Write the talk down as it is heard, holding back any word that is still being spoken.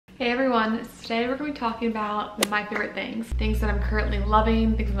Hey everyone, today we're going to be talking about my favorite things that I'm currently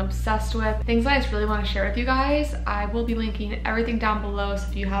loving, things I'm obsessed with, things that I just really want to share with you guys. I will be linking everything down below, so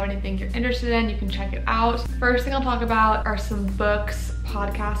if you have anything you're interested in, you can check it out. First thing I'll talk about are some books,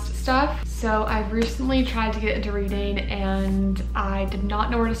 podcast stuff. So I've recently tried to get into reading and I did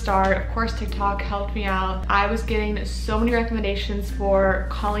not know where to start. Of course, TikTok helped me out. I was getting so many recommendations for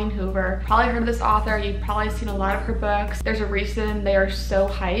Colleen Hoover. Probably heard of this author, you've probably seen a lot of her books. There's a reason they are so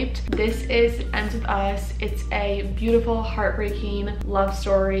hyped. This is It Ends With Us. It's a beautiful, heartbreaking love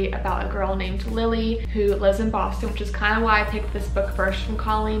story about a girl named Lily who lives in Boston, which is kind of why I picked this book first from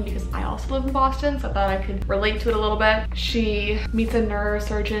Colleen, because I also live in Boston, so I thought I could relate to it a little bit. She meets a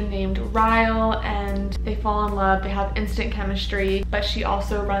neurosurgeon named Ryle and they fall in love. They have instant chemistry, but she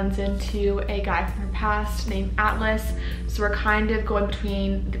also runs into a guy from her past named Atlas. So we're kind of going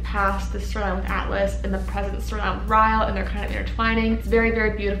between the past, the storyline with Atlas, and the present storyline with Ryle, and they're kind of intertwining. It's very,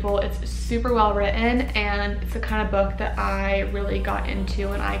 very beautiful. It's super well written, and it's the kind of book that I really got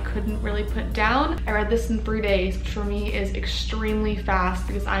into and I couldn't really put down. I read this in 3 days, which for me is extremely fast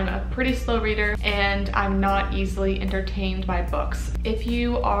because I'm a pretty slow reader and I'm not easily entertained by books. If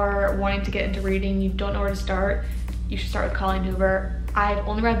you are wanting to get into reading, you don't know where to start, you should start with Colleen Hoover. I've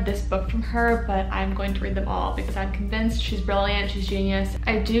only read this book from her, but I'm going to read them all because I'm convinced she's brilliant, she's genius.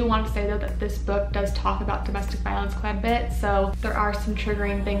 I do want to say though that this book does talk about domestic violence quite a bit, so there are some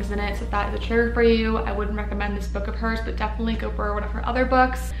triggering things in it. So if that is a trigger for you, I wouldn't recommend this book of hers, but definitely go for one of her other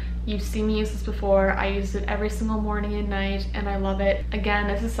books. You've seen me use this before. I use it every single morning and night and I love it. Again,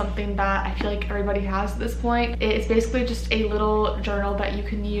 this is something that I feel like everybody has at this point. It's basically just a little journal that you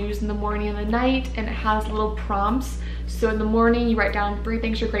can use in the morning and the night, and it has little prompts. So in the morning, you write down 3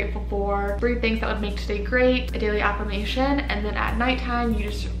 things you're grateful for, 3 things that would make today great, a daily affirmation, and then at nighttime, you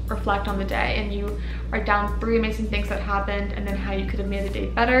just reflect on the day and you write down 3 amazing things that happened and then how you could have made the day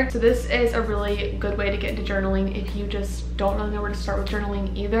better. So this is a really good way to get into journaling if you just don't really know where to start with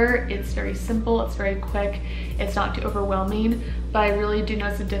journaling either. It's very simple, it's very quick, it's not too overwhelming, but I really do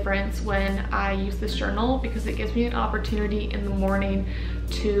notice a difference when I use this journal because it gives me an opportunity in the morning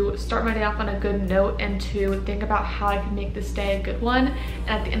to start my day off on a good note and to think about how I can make this day a good one. And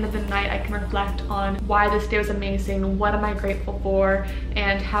at the end of the night, I can reflect on why this day was amazing, what am I grateful for,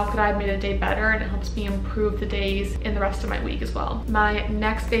 and how could I have made a day better, and it helps me improve the days in the rest of my week as well. My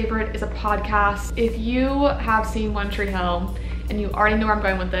next favorite is a podcast. If you have seen One Tree Hill and you already know where I'm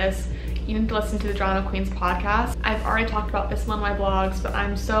going with this, you need to listen to the Drama Queens podcast. I've already talked about this in one of my vlogs, but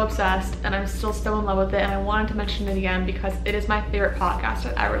I'm so obsessed and I'm still so in love with it, and I wanted to mention it again because it is my favorite podcast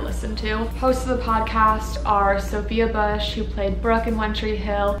I've ever listened to. Hosts of the podcast are Sophia Bush, who played Brooke in One Tree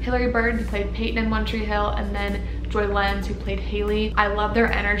Hill, Hillary Burton, who played Peyton in One Tree Hill, and then Joy Lenz, who played Haley. I love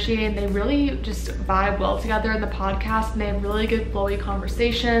their energy and they really just vibe well together in the podcast, and they have really good flowy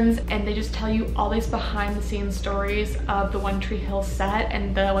conversations, and they just tell you all these behind the scenes stories of the One Tree Hill set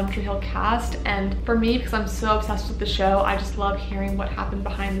and the One Tree Hill cast. And for me, because I'm so obsessed with the show, I just love hearing what happened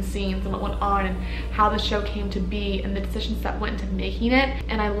behind the scenes and what went on and how the show came to be and the decisions that went into making it.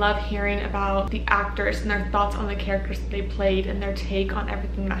 And I love hearing about the actors and their thoughts on the characters that they played and their take on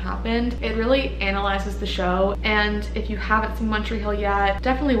everything that happened. It really analyzes the show, and if you haven't seen One Tree Hill yet,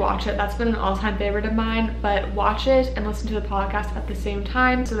 definitely watch it. That's been an all-time favorite of mine, but watch it and listen to the podcast at the same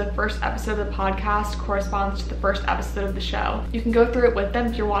time. So the first episode of the podcast corresponds to the first episode of the show. You can go through it with them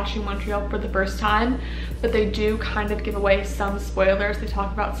if you're watching One Tree Hill for the first time, but they do kind of give away some spoilers. They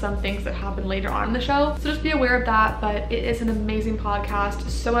talk about some things that happen later on in the show, so just be aware of that. But it is an amazing podcast,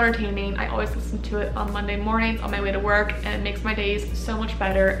 so entertaining. I always listen to it on Monday mornings on my way to work, and it makes my days so much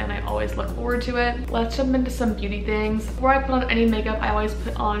better, and I always look forward to it. Let's jump into some beauty things. Before I put on any makeup, I always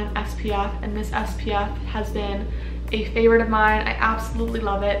put on an SPF, and this SPF has been a favorite of mine. I absolutely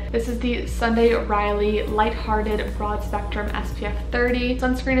love it. This is the Sunday Riley Lighthearted Broad Spectrum SPF 30.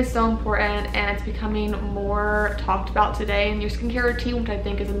 Sunscreen is so important, and it's becoming more talked about today in your skincare routine, which I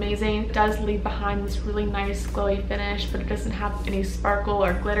think is amazing. It does leave behind this really nice glowy finish, but it doesn't have any sparkle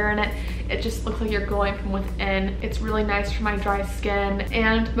or glitter in it. It just looks like you're glowing from within. It's really nice for my dry skin,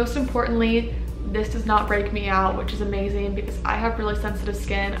 and most importantly, this does not break me out, which is amazing because I have really sensitive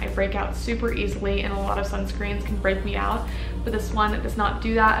skin. I break out super easily, and a lot of sunscreens can break me out, but this one does not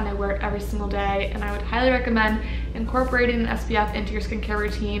do that, and I wear it every single day. And I would highly recommend incorporating an SPF into your skincare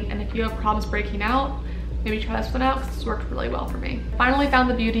routine, and if you have problems breaking out, maybe try this one out because this worked really well for me. Finally found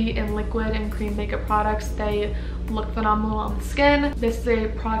the beauty in liquid and cream makeup products. They look phenomenal on the skin. This is a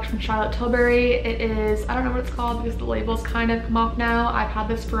product from Charlotte Tilbury. It is, I don't know what it's called because the labels kind of come off now. I've had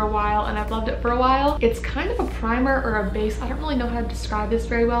this for a while and I've loved it for a while. It's kind of a primer or a base. I don't really know how to describe this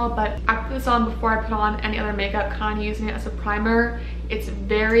very well, but I put this on before I put on any other makeup, kind of using it as a primer. It's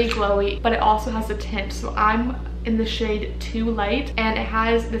very glowy, but it also has a tint. So I'm in the shade Too Light, and it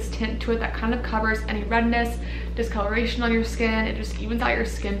has this tint to it that kind of covers any redness, discoloration on your skin. It just evens out your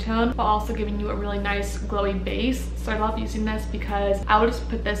skin tone while also giving you a really nice glowy base. So I love using this because I would just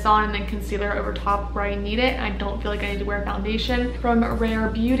put this on and then concealer over top where I need it, and I don't feel like I need to wear foundation. From Rare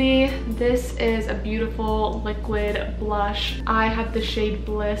Beauty, this is a beautiful liquid blush. I have the shade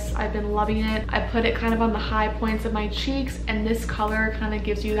Bliss. I've been loving it. I put it kind of on the high points of my cheeks, and this color kind of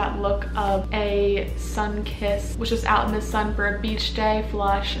gives you that look of a sun kiss, which is out in the sun for a beach day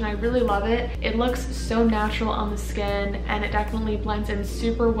flush, and I really love it. It looks so natural on the skin, and it definitely blends in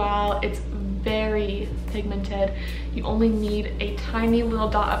super well. It's very pigmented. You only need a tiny little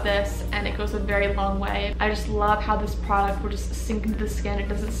dot of this and it goes a very long way. I just love how this product will just sink into the skin. It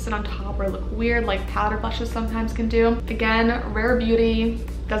doesn't sit on top or look weird like powder blushes sometimes can do. Again, Rare Beauty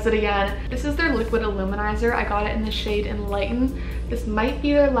does it again. This is their liquid illuminizer. I got it in the shade Enlighten. This might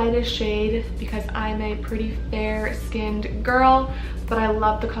be their lightest shade because I'm a pretty fair skinned girl, but I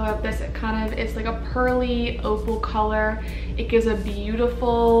love the color of this. It kind of is like a pearly opal color. It gives a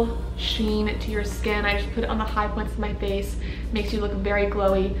beautiful sheen to your skin. I just put it on the high points of my face. Makes you look very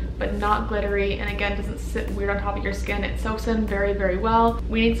glowy, but not glittery, and again, doesn't sit weird on top of your skin. It soaks in very, very well.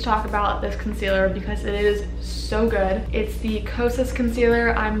 We need to talk about this concealer because it is so good. It's the Kosas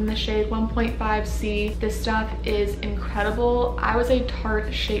concealer. I'm in the shade 1.5C. This stuff is incredible. I was a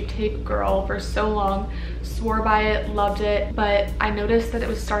Tarte Shape Tape girl for so long, swore by it, loved it, but I noticed that it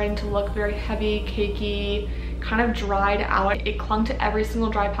was starting to look very heavy, cakey, kind of dried out. It clung to every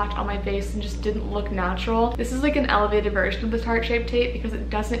single dry patch on my face and just didn't look natural. This is like an elevated version of the Tarte Shape Tape because it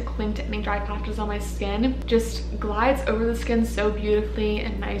doesn't cling to any dry patches on my skin. Just glides over the skin so beautifully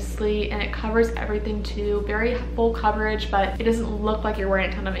and nicely, and it covers everything too. Very full coverage, but it doesn't look like you're wearing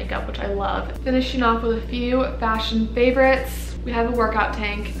a ton of makeup, which I love. Finishing off with a few fashion favorites. We have a workout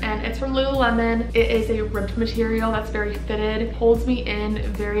tank, and it's from Lululemon. It is a ribbed material that's very fitted, holds me in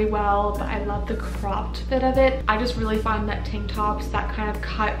very well, but I love the cropped fit of it. I just really find that tank tops that kind of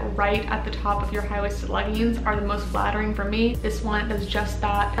cut right at the top of your high-waisted leggings are the most flattering for me. This one does just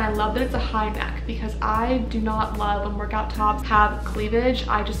that, and I love that it's a high neck because I do not love when workout tops have cleavage.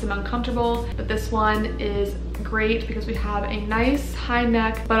 I just am uncomfortable, but this one is great because we have a nice high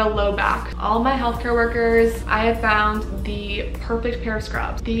neck but a low back. All my healthcare workers, I have found the perfect pair of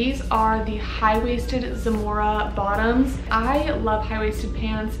scrubs. These are the high-waisted Zamora bottoms. I love high-waisted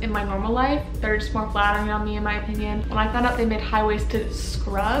pants in my normal life. They're just more flattering on me in my opinion. When I found out they made high-waisted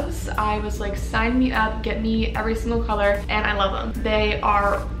scrubs, I was like, sign me up, get me every single color, and I love them. They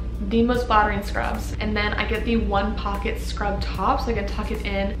are the most flattering scrubs. And then I get the one pocket scrub top so I can tuck it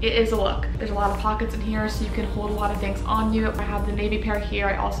in. It is a look. There's a lot of pockets in here so you can hold a lot of things on you. I have the navy pair here.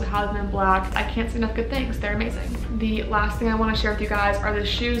 I also have them in black. I can't say enough good things. They're amazing. The last thing I want to share with you guys are the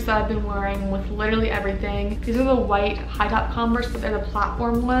shoes that I've been wearing with literally everything. These are the white high top Converse, but they're the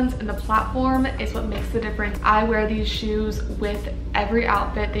platform ones, and the platform is what makes the difference. I wear these shoes with every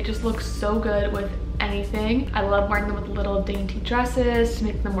outfit. They just look so good with anything. I love wearing them with little dainty dresses to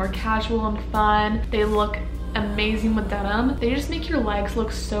make them more casual and fun. They look amazing with denim. They just make your legs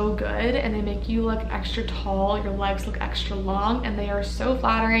look so good, and they make you look extra tall. Your legs look extra long, and they are so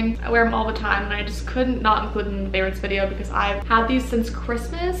flattering. I wear them all the time, and I just couldn't not include them in the favorites video because I've had these since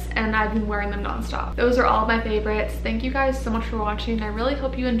Christmas and I've been wearing them nonstop. Those are all of my favorites. Thank you guys so much for watching. I really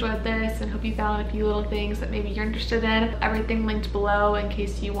hope you enjoyed this and hope you found a few little things that maybe you're interested in. Everything linked below in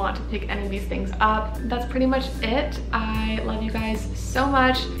case you want to pick any of these things up. That's pretty much it. I love you guys so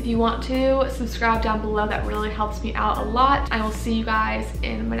much. If you want to subscribe down below, that really helps me out a lot. I will see you guys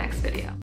in my next video.